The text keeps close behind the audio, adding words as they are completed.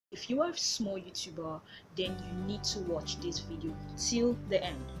If you are a small YouTuber, then you need to watch this video till the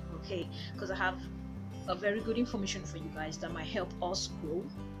end, okay? Because I have a very good information for you guys that might help us grow,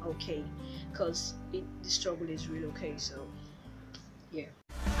 okay? Because the struggle is real, okay? So yeah.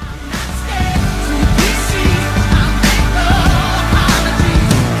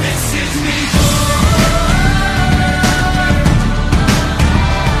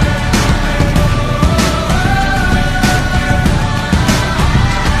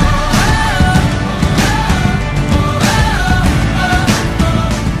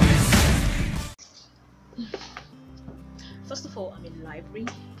 First of all, I'm in the library.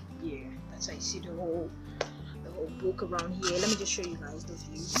 Yeah, that's how you see the whole book around here. Let me just show you guys the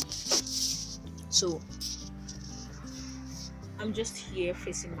view. So I'm just here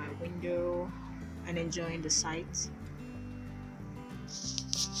facing my window and enjoying the sight.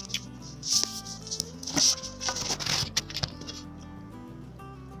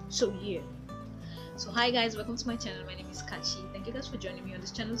 So yeah. So hi guys, welcome to my channel. My name is Kachi. Thank you guys for joining me on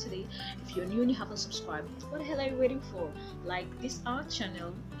this channel today. If you're new and you haven't subscribed, what the hell are you waiting for? Like, this our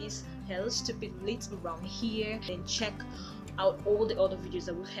channel is hella stupid lit around here. Then check out all the other videos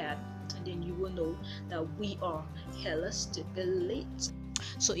that we've had, and then you will know that we are hella stupid lit.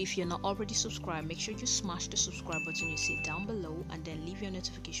 So if you're not already subscribed, make sure you smash the subscribe button you see down below, and then leave your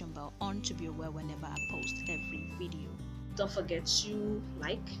notification bell on to be aware whenever I post every video. Don't forget to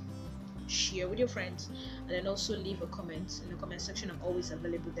like, share with your friends, and then also leave a comment in the comment section. I'm always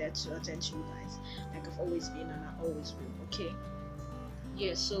available there to attend to you guys, like I've always been and I always will. Okay,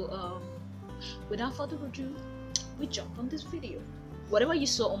 yeah. So without further ado, we jump on this video. Whatever you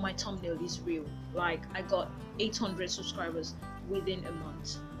saw on my thumbnail is real. Like, I got 800 subscribers within a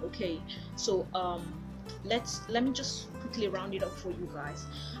month. Okay, so let me just quickly round it up for you guys.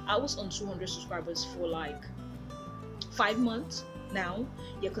 I was on 200 subscribers for like 5 months now.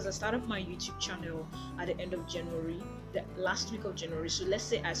 Yeah, because I started my YouTube channel at the end of January, the last week of January. So let's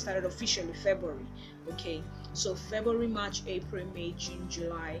say I started officially February. Okay, so February, March, April, May, June,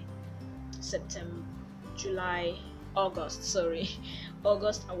 July, September, July, August, sorry,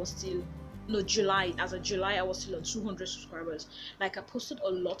 August, I was still, no, July, as of July I was still on 200 subscribers. Like, I posted a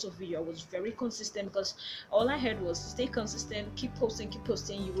lot of video. I was very consistent because all I heard was stay consistent, keep posting,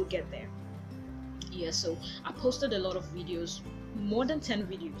 you will get there. Yeah, so I posted a lot of videos, more than 10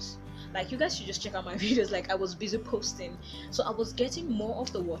 videos. Like, you guys should just check out my videos. Like, I was busy posting, so I was getting more of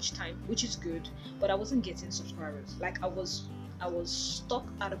the watch time, which is good, but I wasn't getting subscribers. Like, I was stuck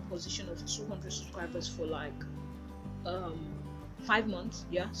at a position of 200 subscribers for like 5 months.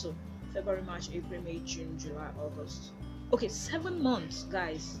 Yeah, so February, March, April, May, June, July, August. Okay, 7 months,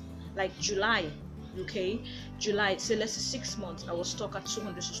 guys. Like July, okay, July, so let's say 6 months I was stuck at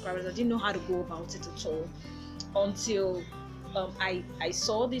 200 subscribers. I didn't know how to go about it at all until I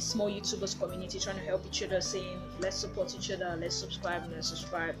saw this small YouTubers community trying to help each other, saying let's support each other, let's subscribe and let's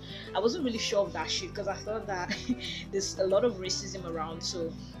subscribe. I wasn't really sure of that shit because I thought that there's a lot of racism around.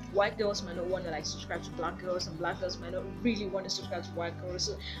 So white girls might not want to like subscribe to black girls, and black girls might not really want to subscribe to white girls.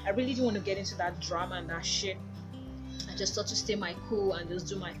 So I really didn't want to get into that drama and that shit. I just thought to stay my cool and just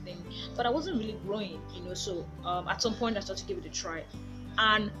do my thing, but I wasn't really growing, you know. So at some point I started to give it a try,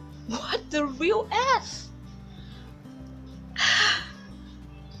 and what the real F,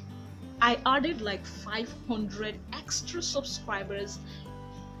 I added like 500 extra subscribers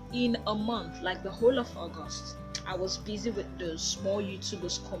in a month. Like the whole of August I was busy with the small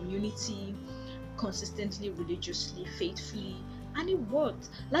YouTubers community, consistently, religiously, faithfully, and it worked.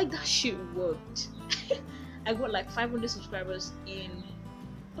 Like, that shit worked. I got like 500 subscribers in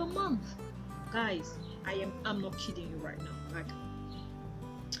a month, guys. I'm not kidding you right now. Like,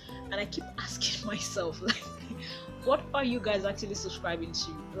 and I keep asking myself, like, what are you guys actually subscribing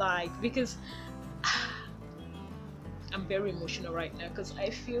to? Like, because I'm very emotional right now, because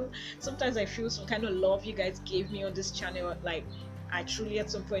sometimes I feel some kind of love you guys gave me on this channel, like I truly at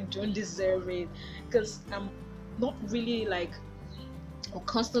some point don't deserve it, because I'm not really like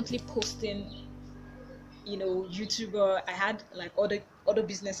constantly posting, you know, YouTuber. I had like other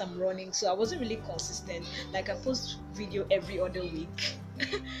business I'm running, so I wasn't really consistent. Like, I post video every other week.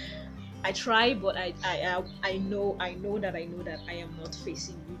 I try, but I know that I am not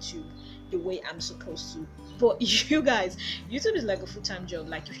facing YouTube the way I'm supposed to. But you guys, YouTube is like a full-time job.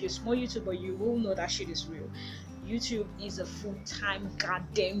 Like, if you're a small YouTuber, you will know that shit is real. YouTube is a full-time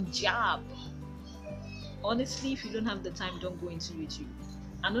goddamn job. Honestly, if you don't have the time, don't go into YouTube.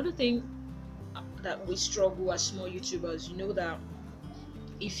 Another thing that we struggle as small YouTubers, you know, that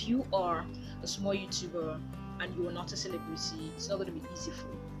if you are a small YouTuber and you are not a celebrity, it's not going to be easy for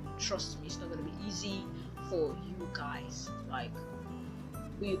you. Trust me, it's not going to be easy for you guys. Like,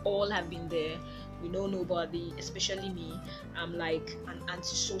 we all have been there. We know nobody, especially me. I'm like an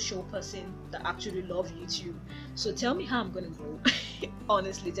antisocial person that actually love YouTube. So tell me how I'm gonna grow.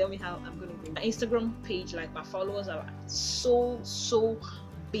 Honestly, tell me how I'm gonna grow. My Instagram page, like my followers are so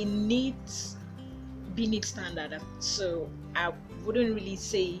beneath standard. So I wouldn't really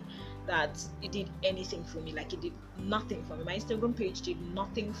say that it did anything for me. Like, it did nothing for me. My Instagram page did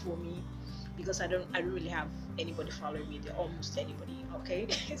nothing for me because I don't really have anybody following me. They're almost anybody, okay?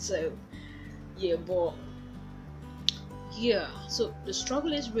 So yeah, but yeah, so the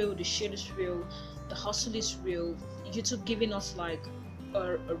struggle is real, the shit is real, the hustle is real. YouTube giving us like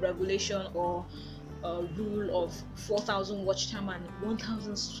a regulation or a rule of 4,000 watch time and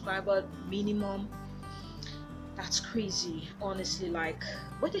 1,000 subscriber minimum. That's crazy, honestly. Like,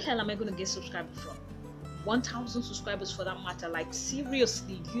 where the hell am I gonna get subscribers from? 1,000 subscribers for that matter. Like,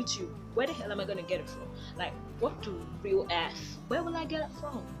 seriously, YouTube, where the hell am I gonna get it from? Like, what the real F? Where will I get it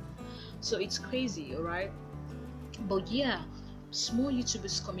from? So it's crazy, alright? But yeah, small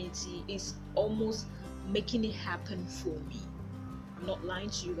YouTubers community is almost making it happen for me. I'm not lying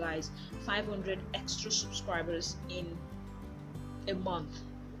to you guys. 500 extra subscribers in a month.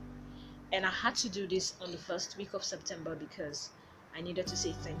 And I had to do this on the first week of September because I needed to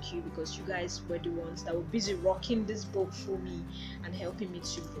say thank you, because you guys were the ones that were busy rocking this boat for me and helping me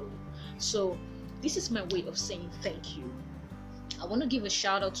to grow. So this is my way of saying thank you. I want to give a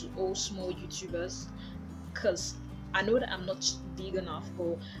shout out to all small YouTubers, because I know that I'm not big enough,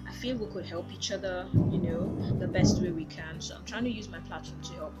 but I feel we could help each other, you know, the best way we can. So I'm trying to use my platform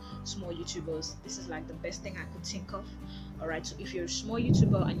to help small YouTubers. This is like the best thing I could think of. Alright, so if you're a small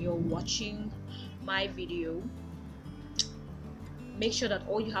YouTuber and you're watching my video, make sure that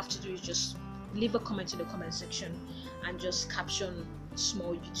all you have to do is just leave a comment in the comment section and just caption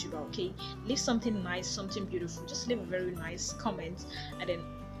small YouTuber, okay? Leave something nice, something beautiful. Just leave a very nice comment, and then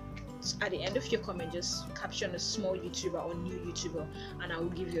at the end of your comment just caption a small YouTuber or new YouTuber, and I will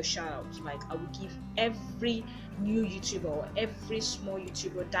give you a shout out. Like, I will give every new YouTuber or every small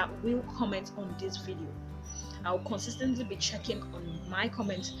YouTuber that will comment on this video. I'll consistently be checking on my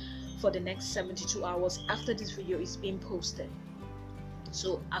comment for the next 72 hours after this video is being posted.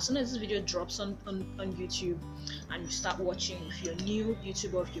 So as soon as this video drops on YouTube and you start watching, if you're a new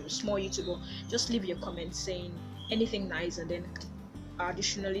YouTuber, if you're a small YouTuber, just leave your comment saying anything nice, and then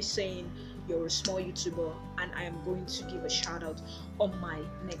additionally saying you're a small YouTuber, and I am going to give a shout out on my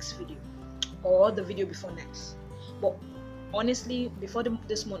next video or the video before next. But honestly, before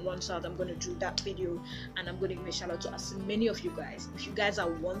this month runs out, I'm going to do that video and I'm going to give a shout out to as many of you guys. If you guys are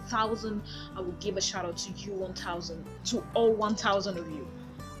 1,000, I will give a shout out to you 1,000, to all 1,000 of you.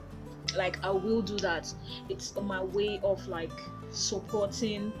 Like, I will do that. It's on my way of like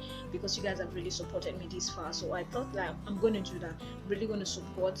supporting, because you guys have really supported me this far. So I thought that I'm going to do that. I'm really going to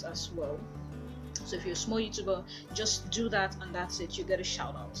support as well. So if you're a small YouTuber, just do that, and that's it. You get a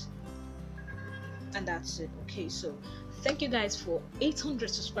shout out, and that's it. Okay, so thank you guys for 800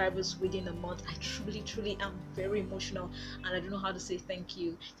 subscribers within a month. I truly am very emotional, and I don't know how to say thank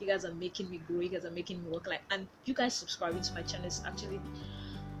you. You guys are making me grow. You guys are making me work. Like, and you guys subscribing to my channel is actually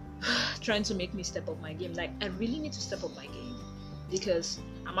trying to make me step up my game. Like, I really need to step up my game, because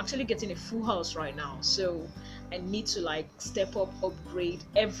I'm actually getting a full house right now. So I need to like step up, upgrade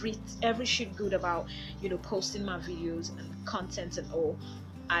every shit good about, you know, posting my videos and content and all.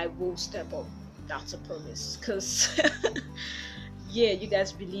 I will step up. That's a promise, because yeah, you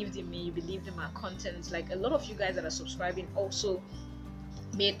guys believed in me, you believed in my content. Like, a lot of you guys that are subscribing also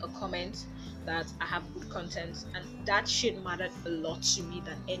made a comment that I have good content, and that shit mattered a lot to me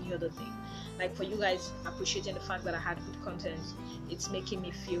than any other thing. Like, for you guys appreciating the fact that I had good content, it's making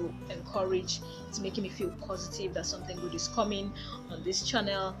me feel encouraged, it's making me feel positive that something good is coming on this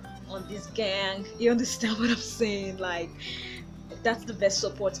channel, on this gang. You understand what I'm saying? Like, that's the best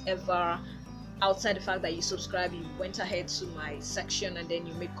support ever. Outside the fact that you subscribe, you went ahead to my section and then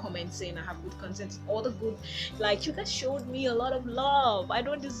you make comments saying I have good content, all the good, like, you guys showed me a lot of love. I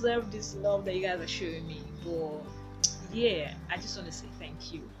don't deserve this love that you guys are showing me, but yeah, I just want to say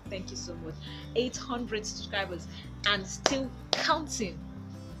thank you so much. 800 subscribers and still counting,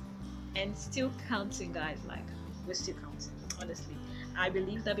 guys. Like, we're still counting. Honestly, I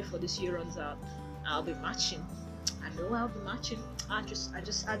believe that before this year runs out, I'll be matching. I know I'll be matching. I just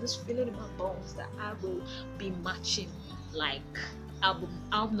feel it in my bones that I will be matching. Like, I'm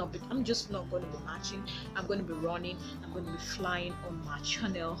just not going to be matching. I'm going to be running. I'm going to be flying on my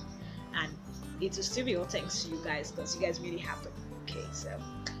channel, and it will still be all thanks to you guys, because you guys really happen. Okay, so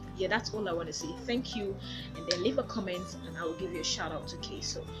yeah, that's all I want to say. Thank you, and then leave a comment and I will give you a shout out. Okay,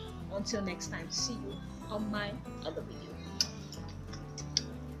 so until next time, see you on my other video.